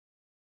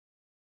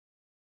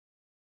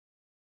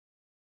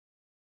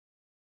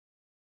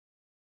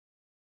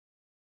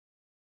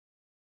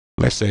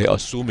let's say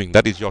assuming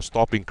that is your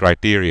stopping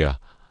criteria,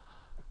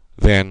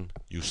 then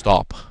you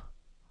stop.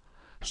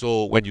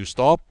 So when you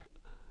stop,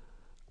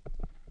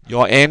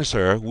 your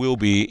answer will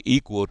be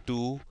equal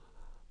to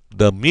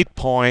the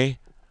midpoint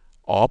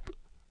of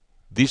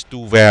these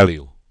two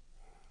values,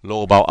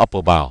 lower bound,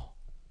 upper bound.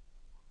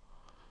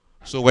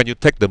 So when you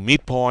take the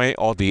midpoint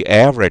or the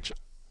average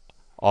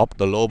of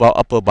the lower bound,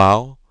 upper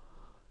bound,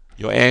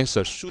 your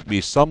answer should be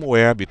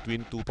somewhere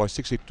between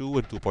 2.62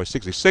 and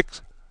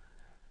 2.66.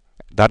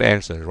 That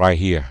answer right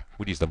here,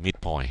 which is the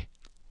midpoint.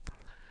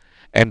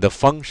 And the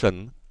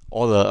function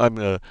or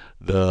the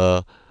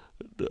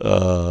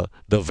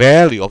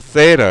value of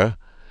theta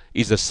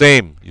is the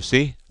same. You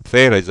see,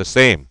 theta is the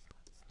same,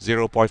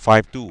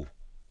 0.52,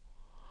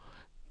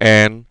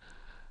 and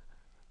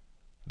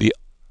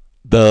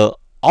the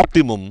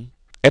optimum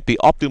at the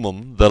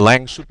optimum the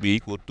length should be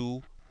equal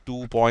to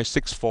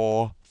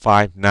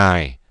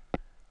 2.6459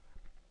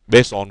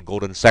 based on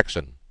golden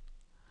section.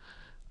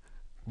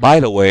 By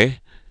the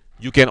way,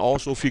 you can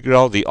also figure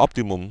out the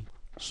optimum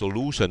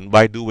solution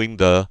by doing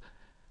the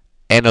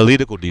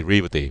analytical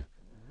derivative.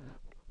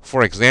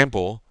 For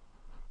example,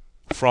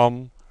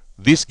 from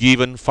this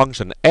given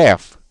function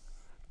f,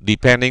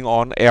 depending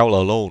on L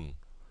alone,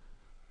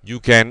 you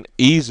can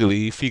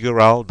easily figure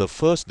out the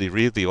first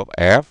derivative of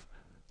f,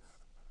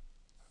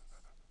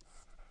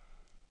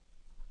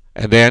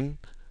 and then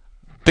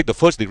take the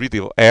first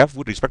derivative of f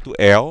with respect to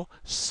L,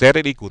 set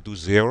it equal to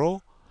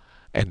 0,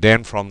 and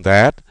then from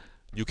that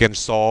you can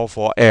solve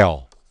for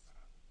L.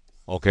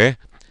 Okay?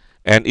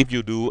 And if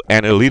you do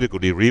analytical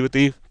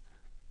derivative,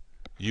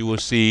 you will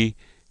see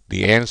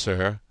the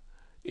answer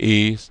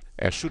is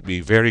should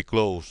be very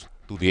close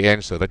to the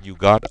answer that you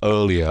got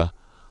earlier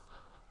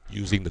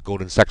using the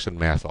golden section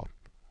method.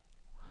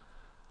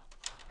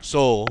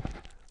 So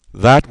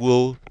that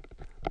will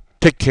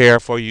take care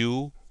for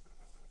you,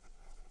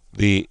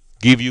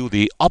 give you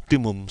the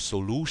optimum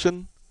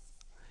solution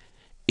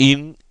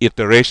in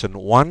iteration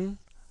 1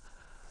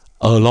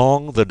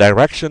 along the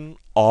direction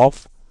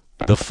of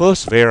the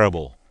first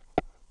variable,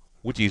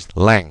 which is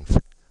length,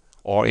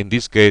 or in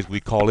this case we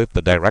call it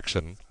the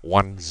direction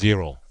 1,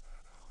 0.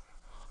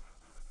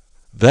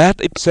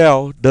 That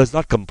itself does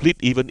not complete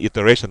even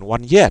iteration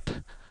 1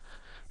 yet,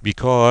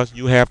 because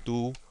you have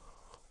to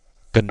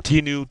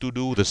continue to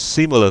do the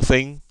similar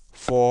thing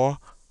for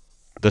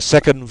the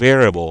second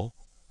variable,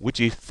 which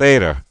is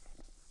theta,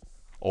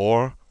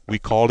 or we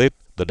call it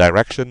the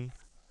direction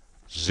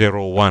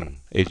 0, 1,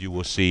 as you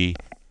will see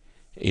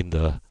in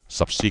the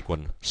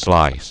subsequent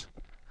slides.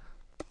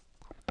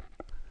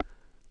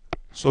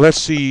 So let's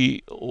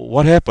see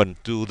what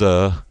happened to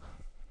the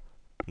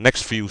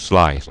next few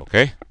slides,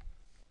 okay?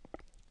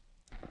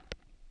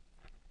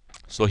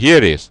 So here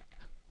it is.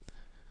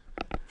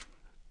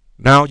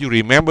 Now you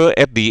remember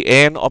at the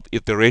end of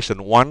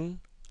iteration 1,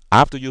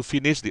 after you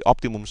finish the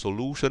optimum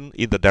solution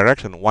in the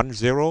direction 1,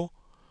 0,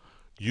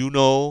 you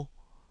know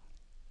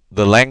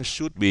the length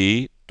should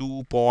be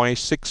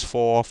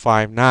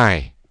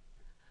 2.6459.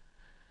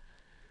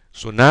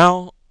 So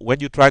now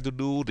when you try to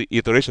do the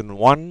iteration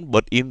 1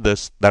 but in the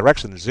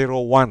direction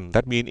 0, 1,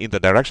 that means in the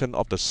direction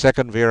of the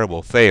second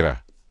variable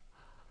theta,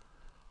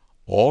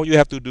 all you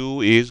have to do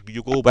is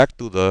you go back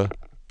to the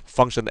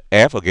function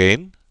f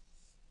again,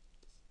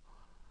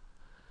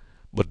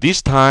 but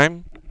this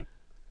time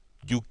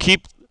you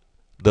keep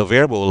the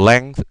variable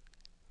length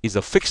is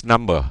a fixed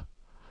number.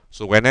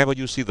 So whenever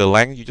you see the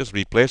length, you just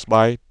replace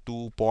by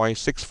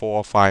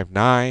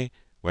 2.6459.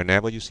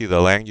 Whenever you see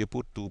the length, you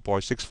put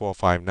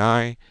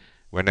 2.6459.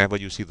 Whenever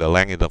you see the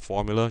length in the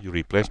formula, you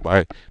replace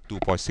by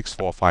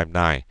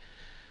 2.6459.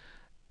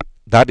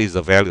 That is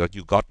the value that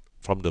you got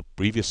from the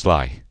previous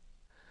slide.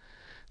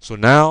 So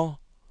now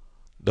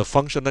the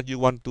function that you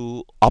want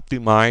to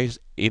optimize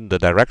in the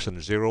direction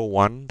 0,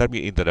 1, that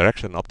means in the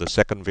direction of the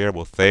second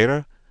variable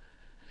theta,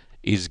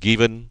 is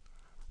given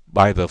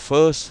by the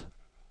first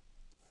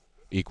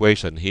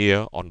equation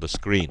here on the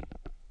screen.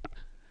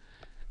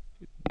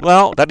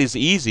 Well, that is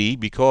easy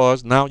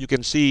because now you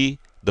can see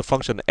the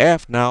function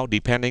f now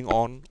depending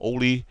on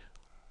only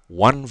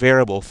one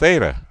variable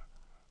theta,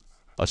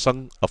 a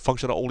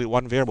function of only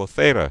one variable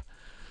theta.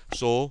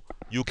 So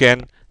you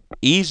can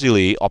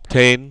easily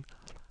obtain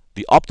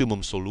the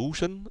optimum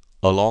solution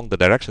along the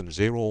direction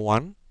 0,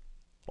 1,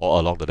 or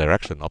along the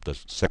direction of the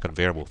second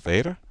variable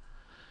theta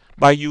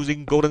by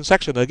using golden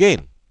section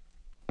again.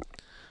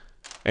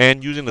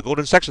 And using the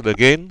golden section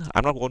again,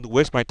 I'm not going to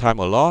waste my time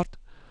a lot.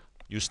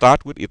 You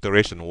start with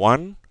iteration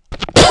 1.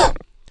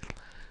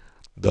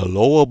 The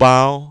lower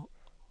bound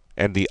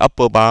and the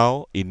upper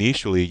bound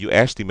initially you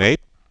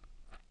estimate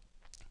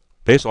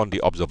based on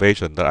the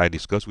observation that I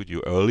discussed with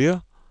you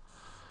earlier.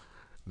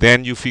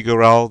 Then you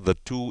figure out the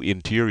two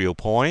interior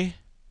points.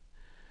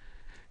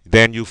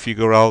 Then you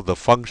figure out the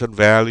function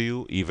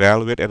value,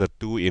 evaluate at the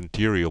two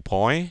interior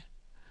points.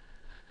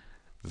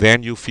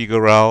 Then you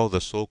figure out the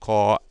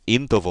so-called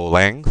interval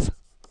length,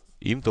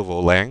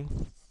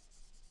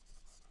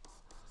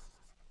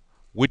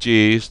 which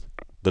is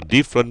the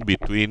difference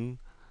between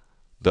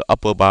the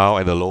upper bound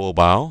and the lower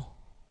bound.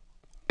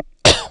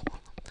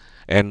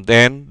 And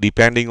then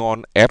depending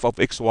on f of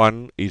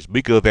x1 is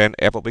bigger than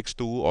f of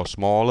x2 or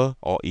smaller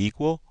or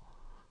equal,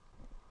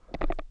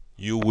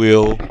 you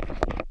will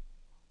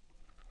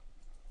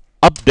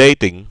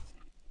updating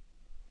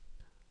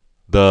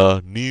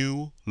the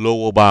new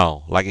lower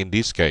bound, like in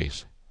this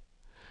case.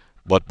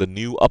 But the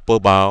new upper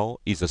bound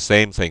is the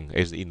same thing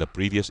as in the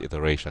previous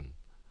iteration.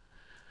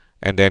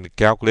 And then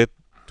calculate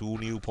two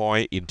new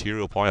point,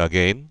 interior point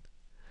again.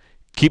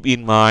 Keep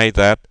in mind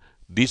that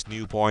this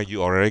new point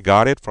you already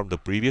got it from the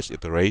previous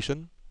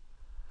iteration.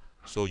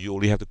 So you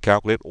only have to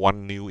calculate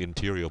one new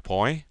interior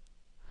point.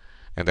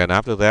 And then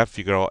after that,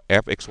 figure out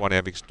fx1,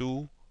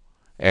 fx2,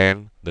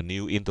 and the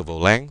new interval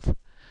length.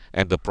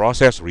 And the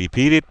process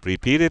repeated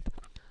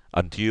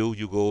until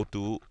you go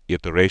to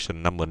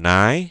iteration number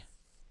 9.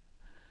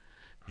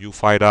 You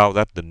find out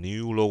that the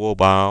new lower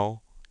bound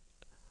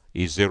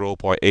is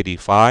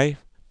 0.85,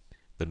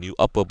 the new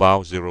upper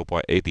bound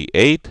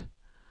 0.88.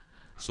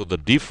 So the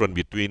difference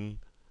between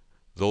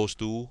those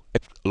two,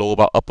 lower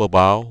bound, upper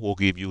bound, will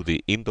give you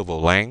the interval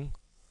length.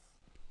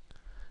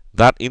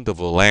 That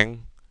interval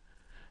length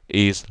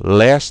is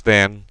less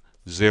than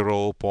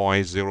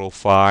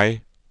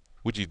 0.05,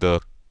 which is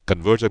the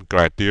conversion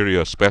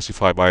criteria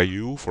specified by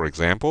you, for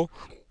example.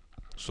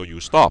 So you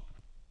stop.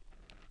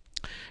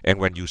 And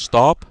when you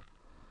stop,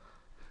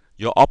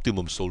 your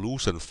optimum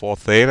solution for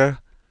theta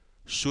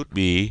should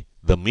be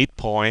the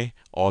midpoint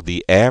or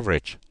the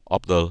average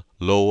of the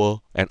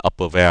lower and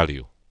upper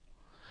value.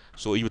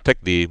 So if you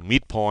take the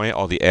midpoint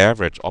or the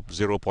average of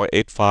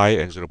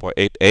 0.85 and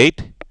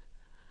 0.88,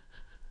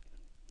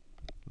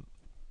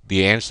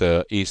 the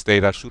answer is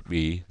theta should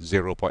be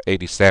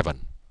 0.87.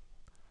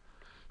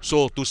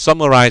 So to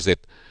summarize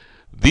it,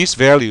 this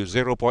value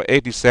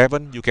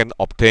 0.87 you can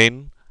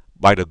obtain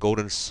by the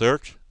golden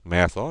search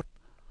method,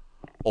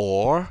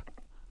 or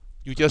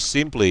you just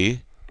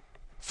simply,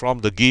 from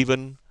the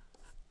given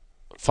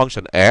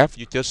function f,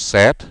 you just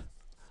set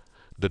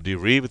the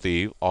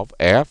derivative of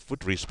f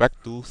with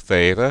respect to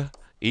theta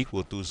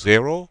equal to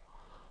 0.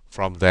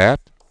 From that,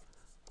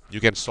 you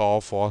can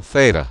solve for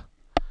theta.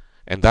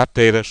 And that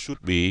theta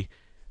should be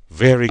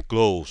very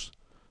close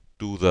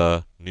to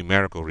the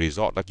numerical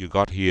result that you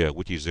got here,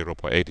 which is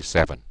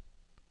 0.87.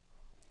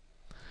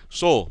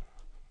 So,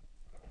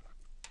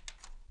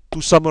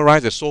 to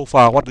summarize it so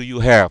far, what do you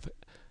have?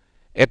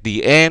 At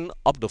the end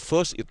of the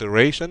first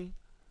iteration,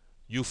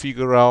 you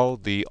figure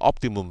out the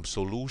optimum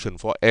solution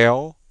for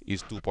L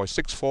is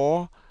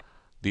 2.64.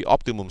 The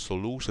optimum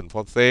solution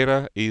for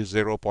theta is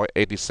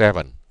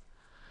 0.87.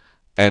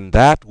 And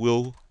that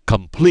will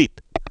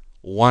complete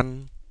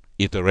one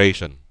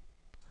iteration.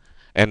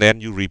 And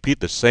then you repeat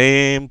the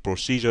same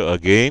procedure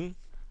again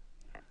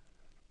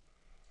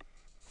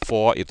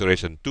for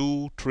iteration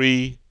 2,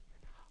 3,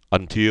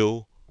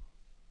 until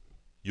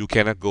you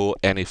cannot go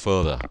any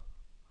further.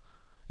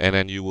 And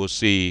then you will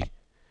see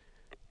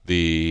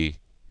the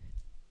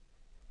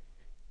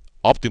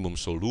optimum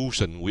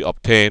solution we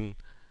obtain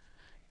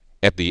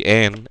at the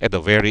end, at the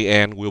very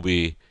end, will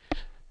be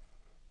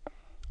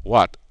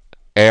what?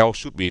 L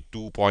should be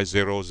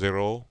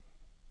 2.00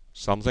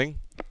 something,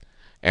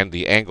 and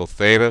the angle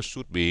theta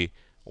should be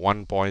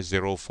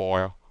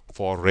 1.044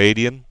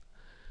 radian.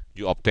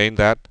 You obtain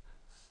that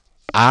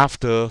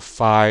after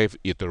 5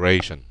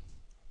 iteration.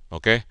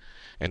 Okay?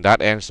 And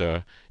that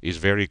answer is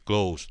very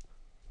close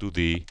to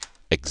the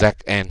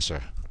exact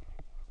answer.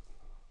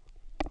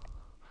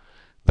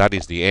 That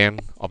is the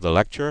end of the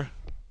lecture.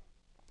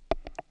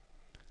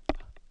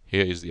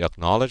 Here is the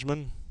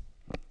acknowledgement.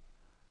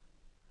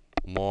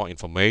 More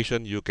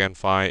information you can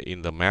find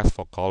in the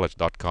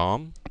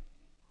mathforcollege.com.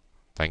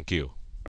 Thank you.